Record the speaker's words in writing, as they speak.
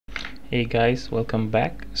Hey guys, welcome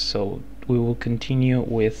back. So we will continue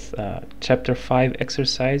with chapter 5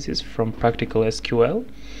 exercises from Practical SQL,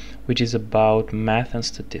 which is about math and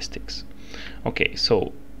statistics. Okay,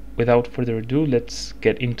 so without further ado, let's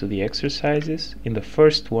get into the exercises. In the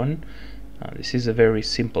first one, this is a very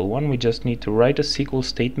simple one. We just need to write a SQL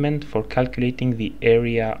statement for calculating the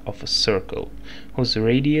area of a circle whose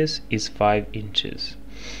radius is 5 inches.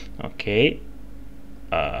 Okay.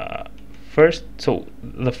 First, so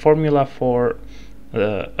the formula for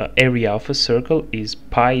the area of a circle is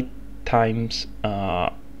pi times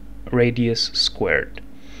radius squared.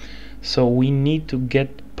 So we need to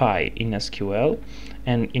get pi in SQL,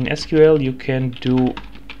 and in SQL you can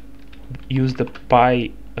use the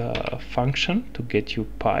pi function to get you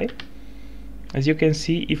pi. As you can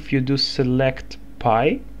see, if you do select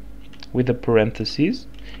pi with the parentheses,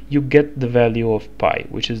 you get the value of pi,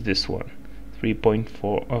 which is this one,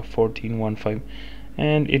 3.1415,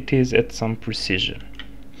 and it is at some precision.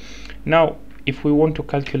 Now if we want to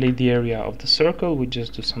calculate the area of the circle, we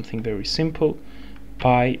just do something very simple.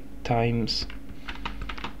 Pi times,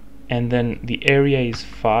 and then the area is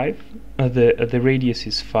 5, the radius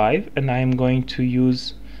is 5, and I am going to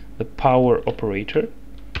use the power operator.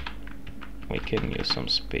 We can use some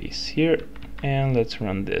space here, and let's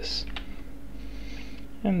run this,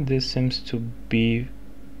 and this seems to be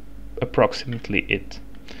approximately it.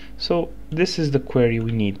 So this is the query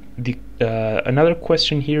we need. Another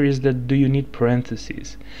question here is that do you need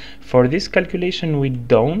parentheses? For this calculation we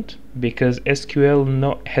don't, because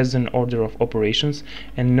SQL has an order of operations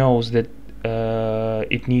and knows that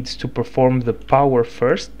it needs to perform the power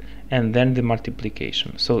first and then the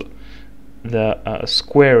multiplication. So the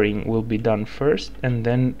squaring will be done first, and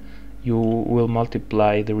then you will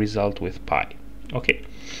multiply the result with pi. Okay,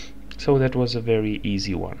 so that was a very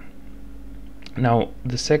easy one. Now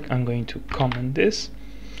I'm going to comment this.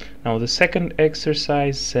 Now the second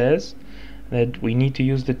exercise says that we need to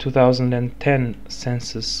use the 2010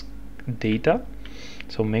 census data,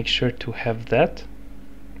 so make sure to have that,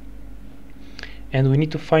 and we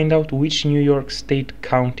need to find out which New York State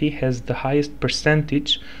county has the highest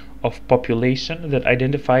percentage of population that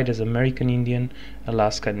identified as American Indian,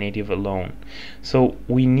 Alaska Native alone. So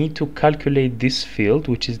we need to calculate this field,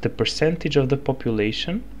 which is the percentage of the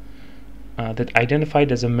population that identified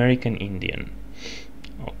as American Indian.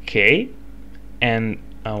 Okay, and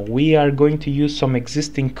we are going to use some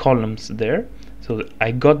existing columns there. So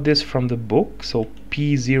I got this from the book. So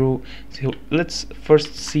P0. So let's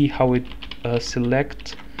first see how it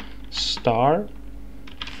select star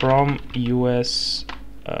from US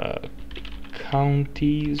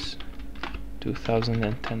counties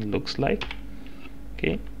 2010 looks like.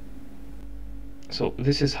 Okay. So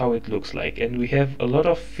this is how it looks like, and we have a lot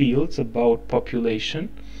of fields about population,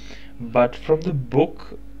 but from the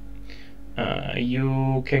book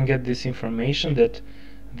you can get this information that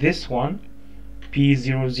this one,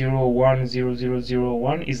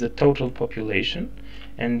 P00100001, is the total population,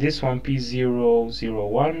 and this one,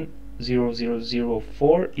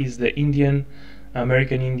 P0010004, is the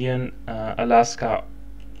American Indian, Alaska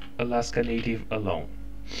Native alone.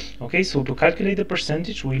 Okay, so to calculate the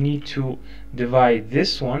percentage we need to divide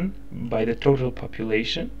this one by the total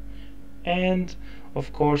population, and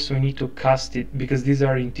of course we need to cast it, because these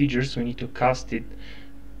are integers, we need to cast it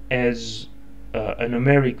as a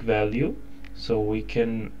numeric value so we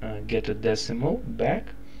can get a decimal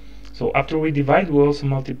back. So after we divide, we also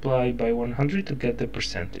multiply by 100 to get the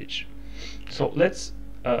percentage. So let's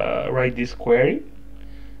write this query.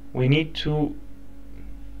 We need to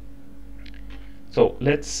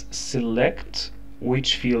let's select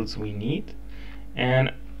which fields we need,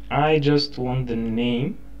 and I just want the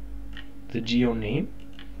name, the geo name.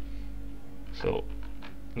 So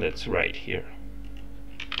let's write here,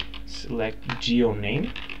 select geo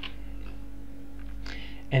name,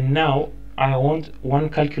 and now I want one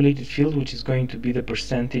calculated field, which is going to be the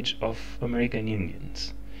percentage of American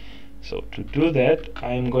Indians. So to do that,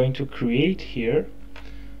 I am going to create here,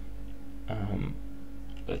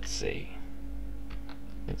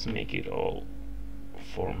 let's make it all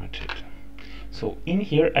formatted. So in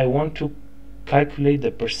here I want to calculate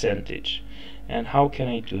the percentage, and how can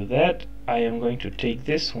I do that? I am going to take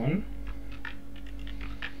this one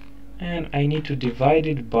and I need to divide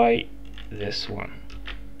it by this one.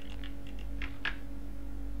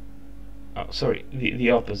 Oh, sorry,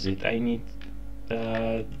 the opposite. I need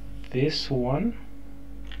this one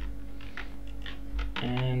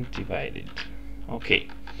and divide it. Okay,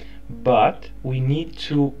 but we need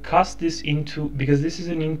to cast this into, because this is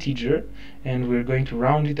an integer and we're going to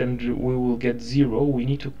round it and we will get 0, we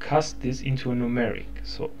need to cast this into a numeric.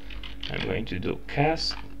 So I'm going to do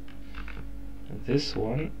cast this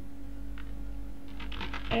one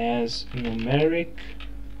as numeric,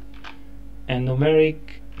 and numeric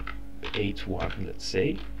 81, let's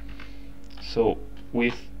say. So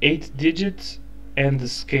with 8 digits and the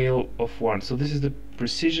scale of 1. So this is the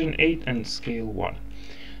precision 8 and scale 1.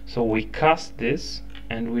 So we cast this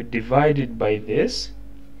and we divide it by this,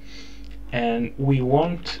 and we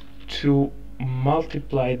want to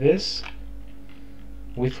multiply this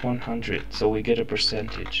with 100, so we get a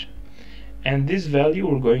percentage. And this value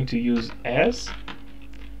we're going to use as,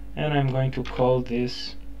 and I'm going to call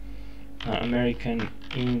this American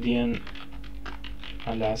Indian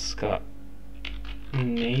Alaska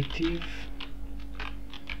Native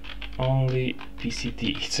only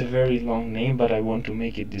PCT. It's a very long name, but I want to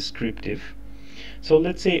make it descriptive. So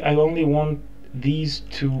let's say I only want these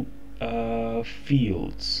two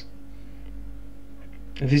fields,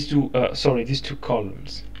 these two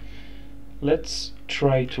columns. Let's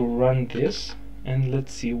try to run this and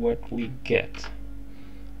let's see what we get.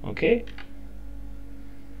 Okay.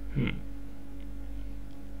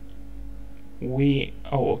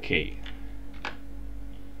 Okay.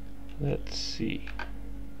 Let's see.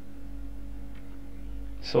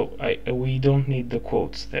 So we don't need the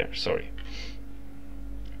quotes there, sorry.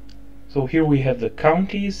 So here we have the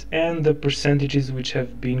counties and the percentages which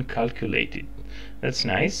have been calculated. That's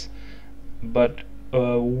nice, but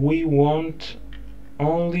we want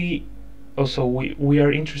only, also we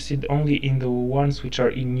are interested only in the ones which are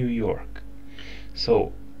in New York.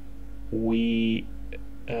 So we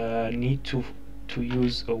need to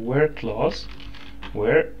use a where clause,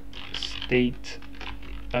 where state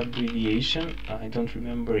abbreviation, I don't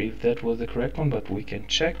remember if that was the correct one, but we can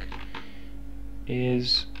check,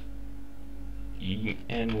 is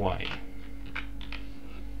ENY.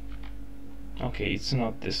 Okay, it's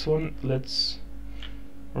not this one. Let's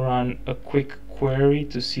run a quick query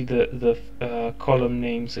to see the column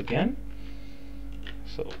names again.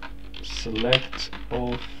 So select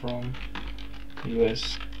all from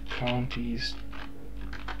US counties.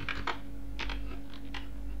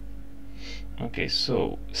 Okay,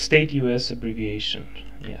 so state US abbreviation,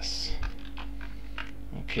 yes.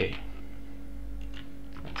 Okay,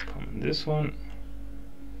 let's comment this one.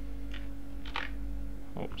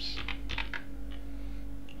 Oops.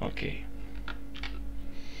 Okay.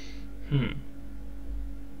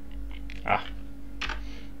 Of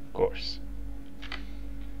course.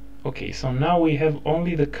 Okay, so now we have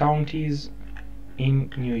only the counties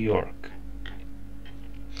in New York,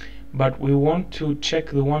 but we want to check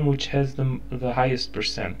the one which has the highest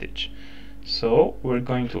percentage. So we're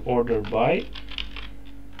going to order by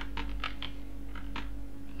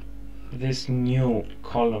this new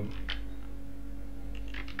column.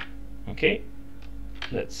 Okay,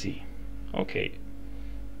 let's see. Okay,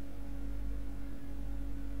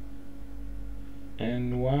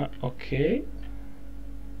 and one, okay,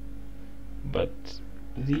 but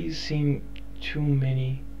these seem too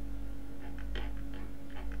many.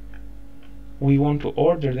 We want to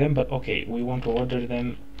order them, but okay, we want to order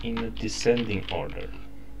them in a descending order.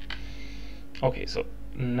 Okay, so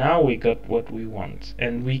now we got what we want,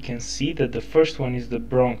 and we can see that the first one is the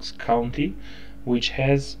Bronx County, which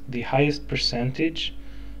has the highest percentage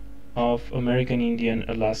of American Indian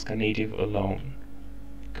Alaska Native alone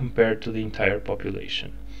compared to the entire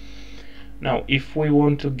population. Now if we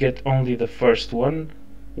want to get only the first one,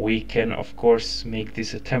 we can of course make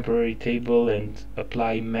this a temporary table and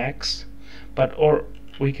apply max, but or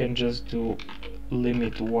we can just do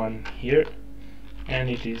limit 1 here, and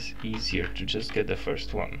it is easier to just get the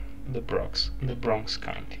first one, the Bronx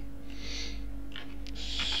County.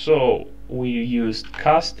 So we used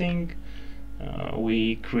casting,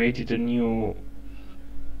 we created a new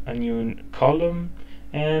column,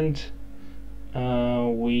 and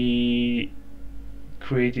we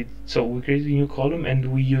created a new column,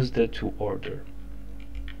 and we used that to order.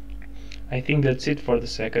 I think that's it for the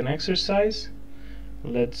second exercise.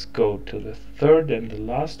 Let's go to the third and the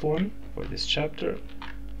last one for this chapter.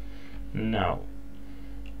 Now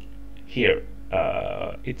here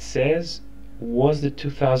it says, was the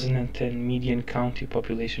 2010 median county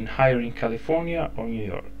population higher in California or New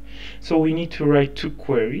York? So we need to write two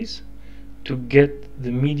queries to get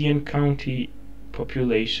the median county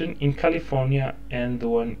population in California and the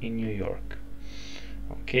one in New York.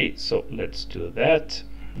 Okay, so let's do that.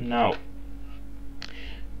 Now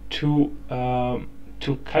to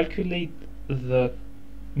calculate the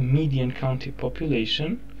median county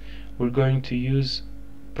population, we're going to use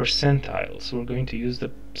percentiles. We're going to use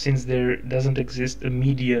since there doesn't exist a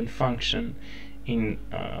median function in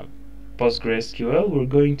PostgreSQL, we're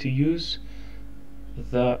going to use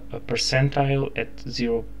the percentile at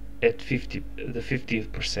at the 50th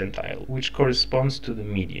percentile, which corresponds to the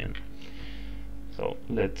median. So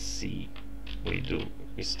let's see.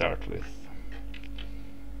 We start with,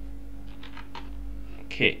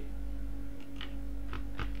 okay,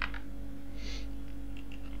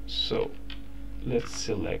 so let's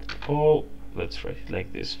select all. Let's write it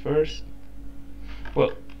like this first.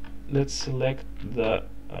 Well, let's select the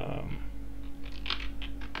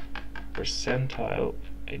percentile.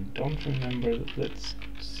 I don't remember. Let's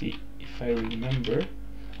see if I remember.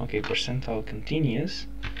 Okay, percentile continuous,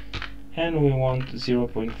 and we want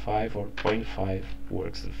 0.5 or 0.5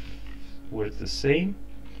 works the same,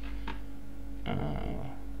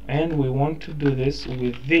 and we want to do this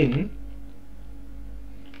within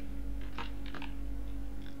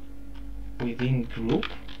group,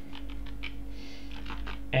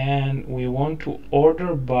 and we want to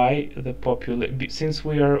order by the population. Since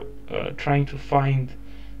we are trying to find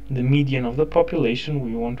the median of the population,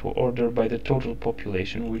 we want to order by the total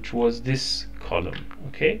population, which was this column.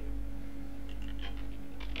 Okay,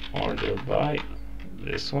 order by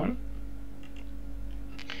this one.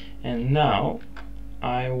 And now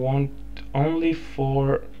I want only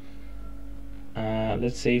for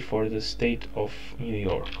let's say for the state of New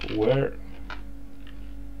York, where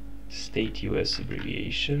state US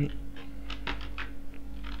abbreviation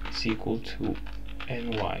is equal to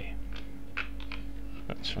NY.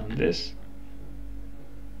 Let's run this.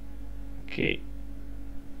 Okay.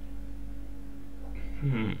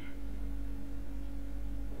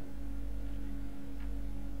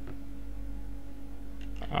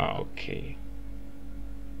 Okay.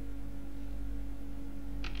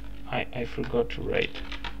 I forgot to write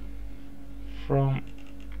from.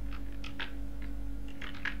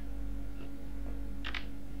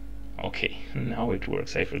 Okay, now it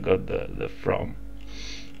works. I forgot the from.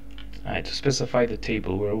 I had to specify the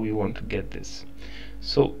table where we want to get this.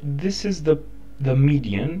 So this is the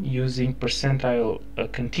median using percentile, a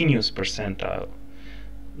continuous percentile,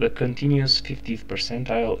 the continuous 50th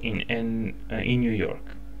percentile in New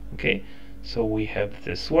York. Okay, so we have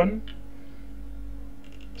this one.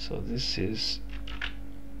 So this is,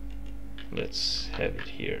 let's have it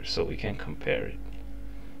here so we can compare it.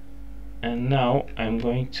 And now I'm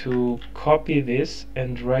going to copy this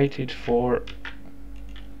and write it for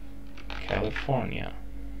California.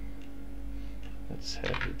 Let's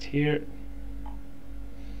have it here.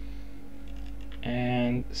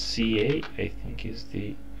 And CA, I think, is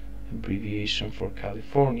the abbreviation for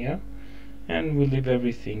California, and we leave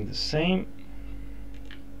everything the same,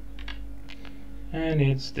 and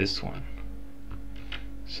it's this one.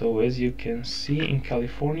 So as you can see, in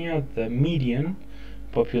California the median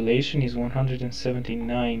population is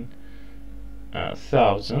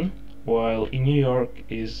 179,000, while in New York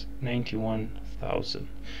is 91,000.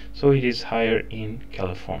 So it is higher in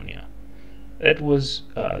California. That was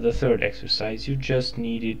the third exercise. You just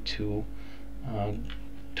needed to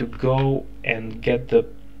go and get the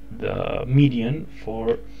median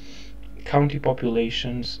for county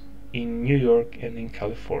populations in New York and in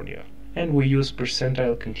California, and we use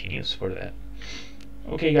percentile continuous for that.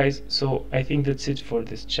 Okay guys, so I think that's it for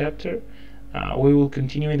this chapter. We will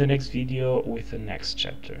continue in the next video with the next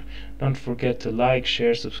chapter. Don't forget to like,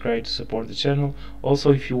 share, subscribe to support the channel.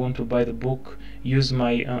 Also, if you want to buy the book, use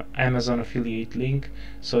my Amazon affiliate link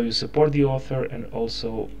so you support the author and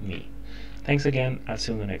also me. Thanks again. I'll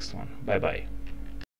see you in the next one. Bye bye.